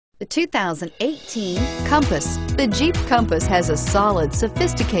2018 Compass. The Jeep Compass has a solid,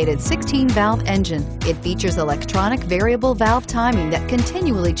 sophisticated 16-valve engine. It features electronic variable valve timing that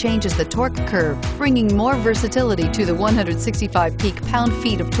continually changes the torque curve, bringing more versatility to the 165 peak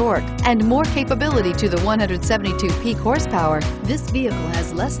pound-feet of torque and more capability to the 172 peak horsepower. This vehicle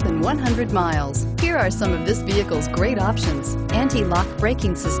has less than 100 miles. Here are some of this vehicle's great options: anti-lock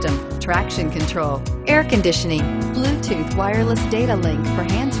braking system, traction control, air conditioning, Bluetooth wireless data link for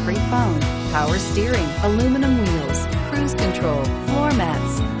hands-free phone, power steering, aluminum wheels, cruise control, floor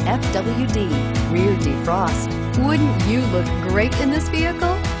mats, FWD, rear defrost. Wouldn't you look great in this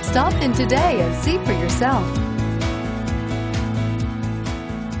vehicle? Stop in today and see for yourself.